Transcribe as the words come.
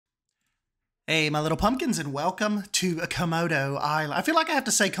Hey, my little pumpkins, and welcome to a Komodo Island. I feel like I have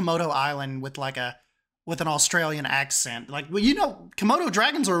to say Komodo Island with an Australian accent. Like, well, Komodo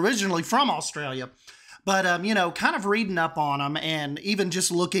dragons are originally from Australia, but kind of reading up on them and even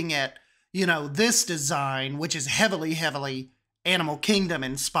just looking at this design, which is heavily Animal Kingdom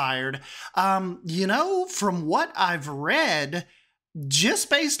inspired. From what I've read, just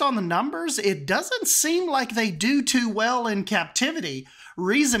based on the numbers, it doesn't seem like they do too well in captivity.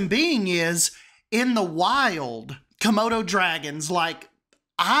 Reason being is, in the wild, Komodo dragons, like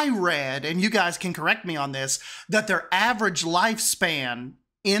I read, and you guys can correct me on this, that their average lifespan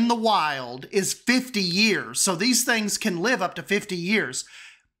in the wild is 50 years. So these things can live up to 50 years.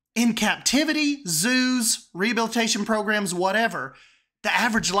 In captivity, zoos, rehabilitation programs, whatever, the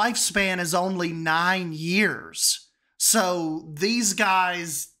average lifespan is only 9 years. So these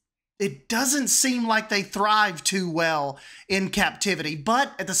guys, it doesn't seem like they thrive too well in captivity,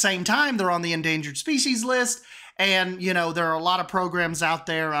 but at the same time, they're on the endangered species list, and, there are a lot of programs out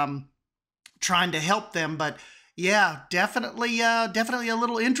there trying to help them, but yeah, definitely a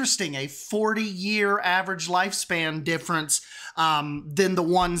little interesting, a 40-year average lifespan difference than the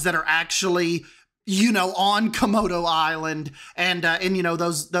ones that are actually, on Komodo Island and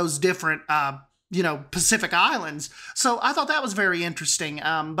those different Pacific Islands. So I thought that was very interesting.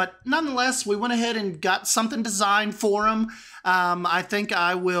 But nonetheless, we went ahead and got something designed for them. I think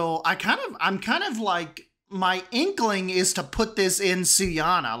I'm kind of like, my inkling is to put this in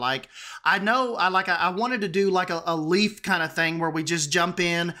Suyana. Like, I wanted to do like a leaf kind of thing where we just jump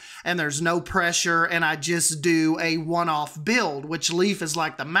in and there's no pressure and I just do a one-off build, which Leaf is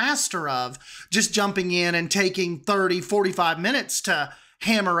like the master of, just jumping in and taking 30, 45 minutes to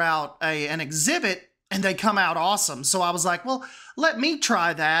hammer out an exhibit, and they come out awesome. So I was like, well, let me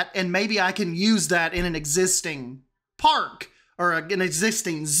try that, and maybe I can use that in an existing park or an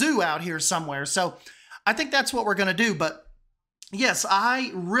existing zoo out here somewhere. So I think that's what we're going to do. But yes,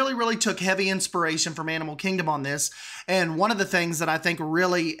 I really took heavy inspiration from Animal Kingdom on this. And one of the things that I think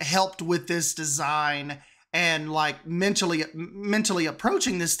really helped with this design and like mentally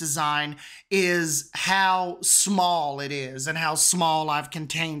approaching this design is how small it is and how small I've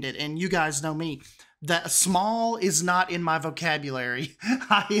contained it. And you guys know me, that small is not in my vocabulary.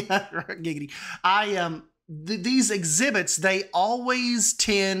 These exhibits, they always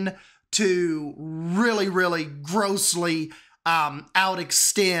tend to really grossly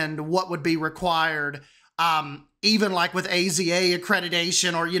outextend what would be required. Even like with AZA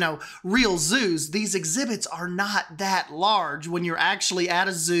accreditation or, real zoos, these exhibits are not that large. When you're actually at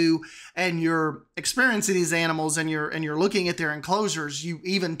a zoo and you're experiencing these animals and you're looking at their enclosures, you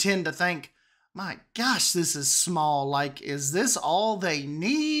even tend to think, my gosh, this is small. Like, is this all they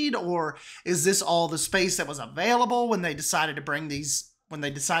need? Or is this all the space that was available when they decided to bring these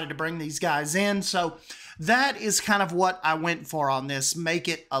guys in? So that is kind of what I went for on this. Make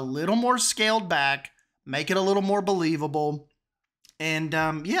it a little more scaled back, make it a little more believable, and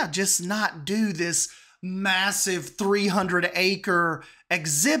just not do this massive 300-acre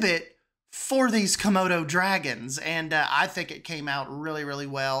exhibit for these Komodo dragons. And I think it came out really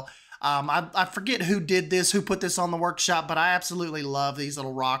well. I forget who did this, who put this on the workshop, but I absolutely love these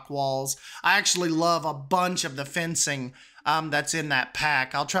little rock walls. I actually love a bunch of the fencing that's in that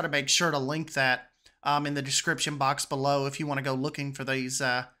pack. I'll try to make sure to link that in the description box below if you want to go looking for these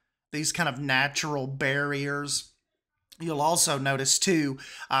kind of natural barriers. You'll also notice too,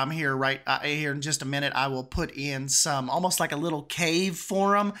 here in just a minute, I will put in some almost like a little cave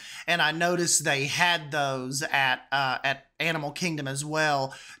for them, and I noticed they had those at Animal Kingdom as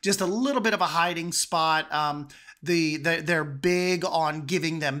well. Just a little bit of a hiding spot. They're big on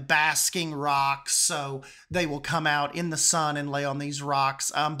giving them basking rocks, so they will come out in the sun and lay on these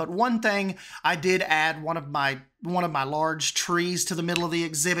rocks. But one thing, I did add one of my large trees to the middle of the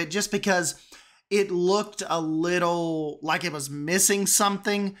exhibit just because it looked a little like it was missing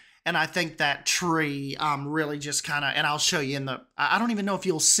something. And I think that tree really just kind of, and I'll show you I don't even know if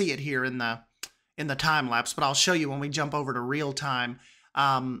you'll see it here in the time lapse, but I'll show you when we jump over to real time.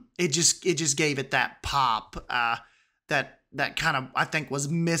 It just gave it that pop that kind of, I think, was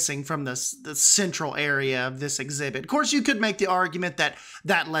missing from the central area of this exhibit. Of course, you could make the argument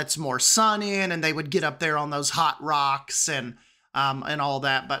that lets more sun in and they would get up there on those hot rocks and all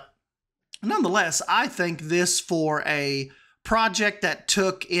that. But nonetheless, I think this for a project that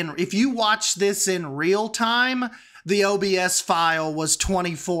if you watch this in real time, the OBS file was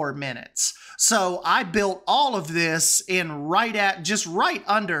 24 minutes. So I built all of this in right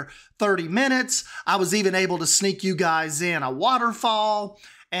under 30 minutes. I was even able to sneak you guys in a waterfall.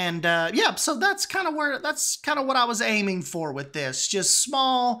 And so that's kind of what I was aiming for with this. Just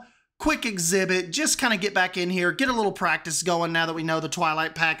small, quick exhibit, just kind of get back in here, get a little practice going now that we know the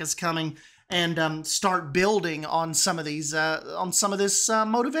Twilight pack is coming, and start building on some of these, on some of this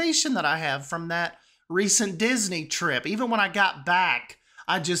motivation that I have from that recent Disney trip. Even when I got back,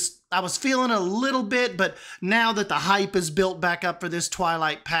 I was feeling a little bit, but now that the hype is built back up for this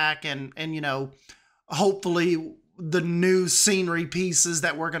Twilight pack, and you know, hopefully the new scenery pieces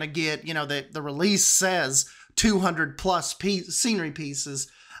that we're gonna get, you know, the release says 200 plus scenery pieces,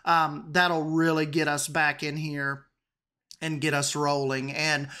 that'll really get us back in here and get us rolling.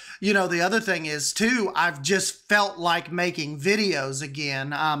 And, you know, the other thing is, too, I've just felt like making videos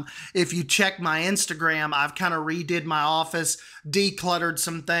again. If you check my Instagram, I've kind of redid my office, decluttered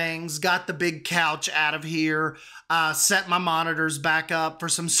some things, got the big couch out of here, set my monitors back up for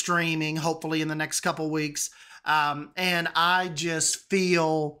some streaming, hopefully in the next couple weeks. And I just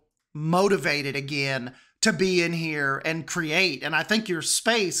feel motivated again to be in here and create. And I think your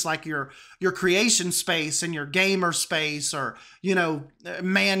space, like your creation space and your gamer space, or, you know,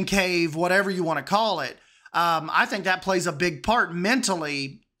 man cave, whatever you want to call it, I think that plays a big part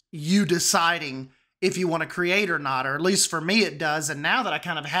mentally, you deciding if you want to create or not, or at least for me it does. And now that I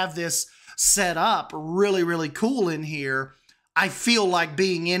kind of have this set up really, really cool in here, I feel like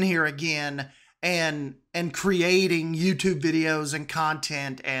being in here again and creating YouTube videos and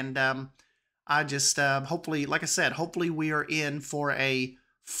content. And I just, hopefully, like I said, hopefully we are in for a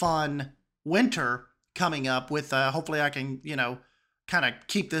fun winter coming up with, hopefully I can, you know, kind of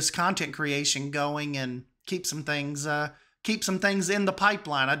keep this content creation going and keep some things in the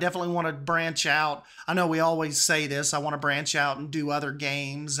pipeline. I definitely want to branch out. I know we always say this, I want to branch out and do other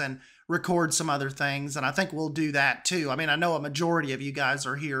games and record some other things. And I think we'll do that too. I mean, I know a majority of you guys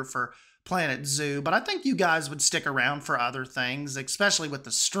are here for Planet Zoo, but I think you guys would stick around for other things, especially with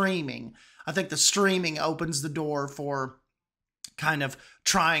the streaming. I think the streaming opens the door for kind of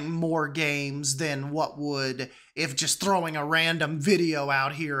trying more games than what would if just throwing a random video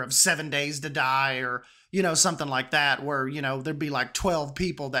out here of 7 Days to Die, or, you know, something like that, where, you know, there'd be like 12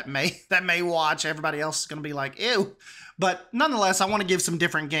 people that may watch. Everybody else is going to be like, ew. But nonetheless, I want to give some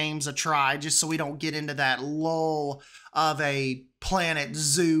different games a try, just so we don't get into that lull of a Planet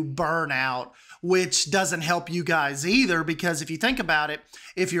Zoo burnout, which doesn't help you guys either, because if you think about it,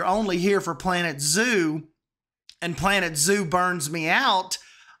 if you're only here for Planet Zoo and Planet Zoo burns me out,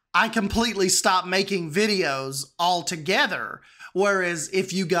 I completely stop making videos altogether. Whereas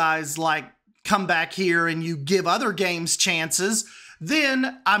if you guys like come back here and you give other games chances,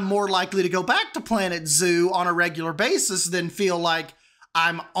 then I'm more likely to go back to Planet Zoo on a regular basis than feel like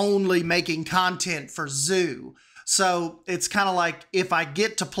I'm only making content for Zoo. So it's kind of like, if I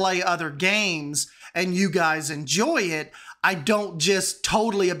get to play other games and you guys enjoy it, I don't just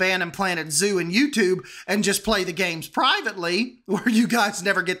totally abandon Planet Zoo and YouTube and just play the games privately where you guys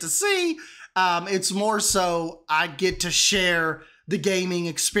never get to see. It's more so I get to share the gaming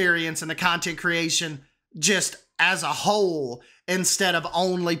experience and the content creation just as a whole, instead of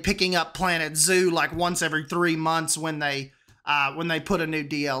only picking up Planet Zoo like once every 3 months when they put a new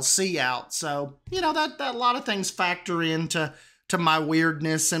DLC out. So, you know, that a lot of things factor into my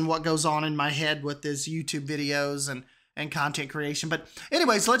weirdness and what goes on in my head with this YouTube videos and content creation. But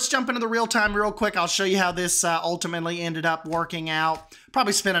anyways, let's jump into the real time real quick. I'll show you how this ultimately ended up working out.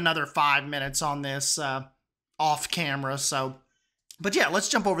 Probably spend another 5 minutes on this off camera. So, but yeah, let's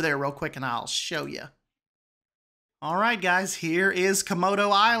jump over there real quick and I'll show you. All right, guys, here is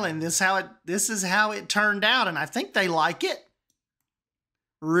Komodo Island. This is how it turned out, and I think they like it.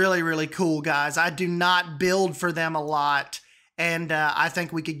 Really, really cool, guys. I do not build for them a lot, and I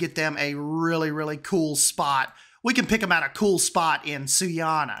think we could get them a really, really cool spot. We can pick them out a cool spot in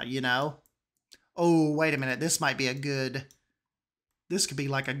Suyanna, you know? Oh, wait a minute. This might be a good... This could be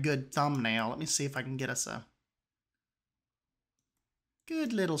like a good thumbnail. Let me see if I can get us a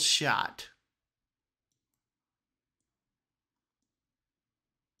good little shot.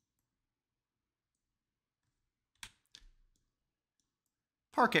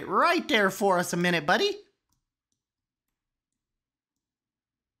 Park it right there for us a minute, buddy.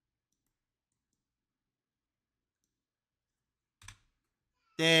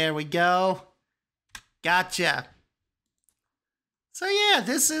 There we go. Gotcha. So yeah,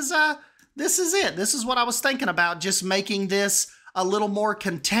 this is it. This is what I was thinking about, just making this a little more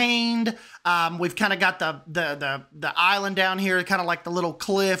contained. We've kind of got the island down here, kind of like the little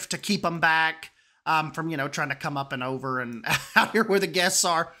cliff to keep them back from, you know, trying to come up and over and out here where the guests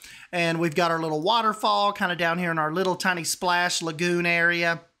are. And we've got our little waterfall kind of down here in our little tiny splash lagoon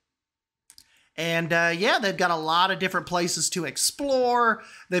area. And yeah, they've got a lot of different places to explore.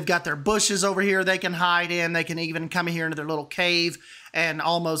 They've got their bushes over here they can hide in. They can even come here into their little cave and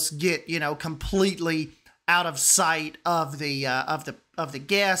almost get, you know, completely out of sight of the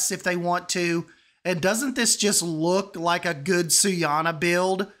guests if they want to. And doesn't this just look like a good Suyana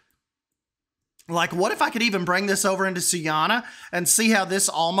build? Like, what if I could even bring this over into Suyana and see how this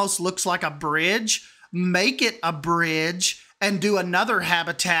almost looks like a bridge? Make it a bridge and do another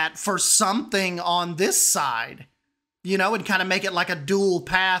habitat for something on this side, you know, and kind of make it like a dual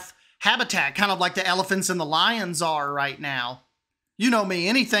path habitat, kind of like the elephants and the lions are right now. You know me,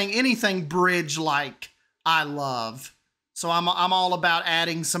 anything bridge-like I love. So I'm all about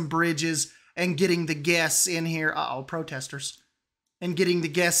adding some bridges and getting the guests in here. Uh-oh, protesters. And getting the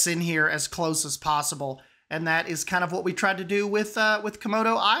guests in here as close as possible. And that is kind of what we tried to do with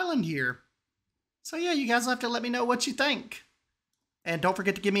Komodo Island here. So yeah, you guys will have to let me know what you think. And don't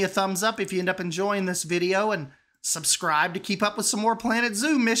forget to give me a thumbs up if you end up enjoying this video, and subscribe to keep up with some more Planet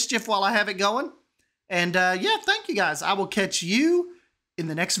Zoo mischief while I have it going. And yeah, thank you guys. I will catch you in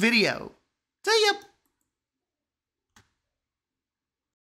the next video. See ya!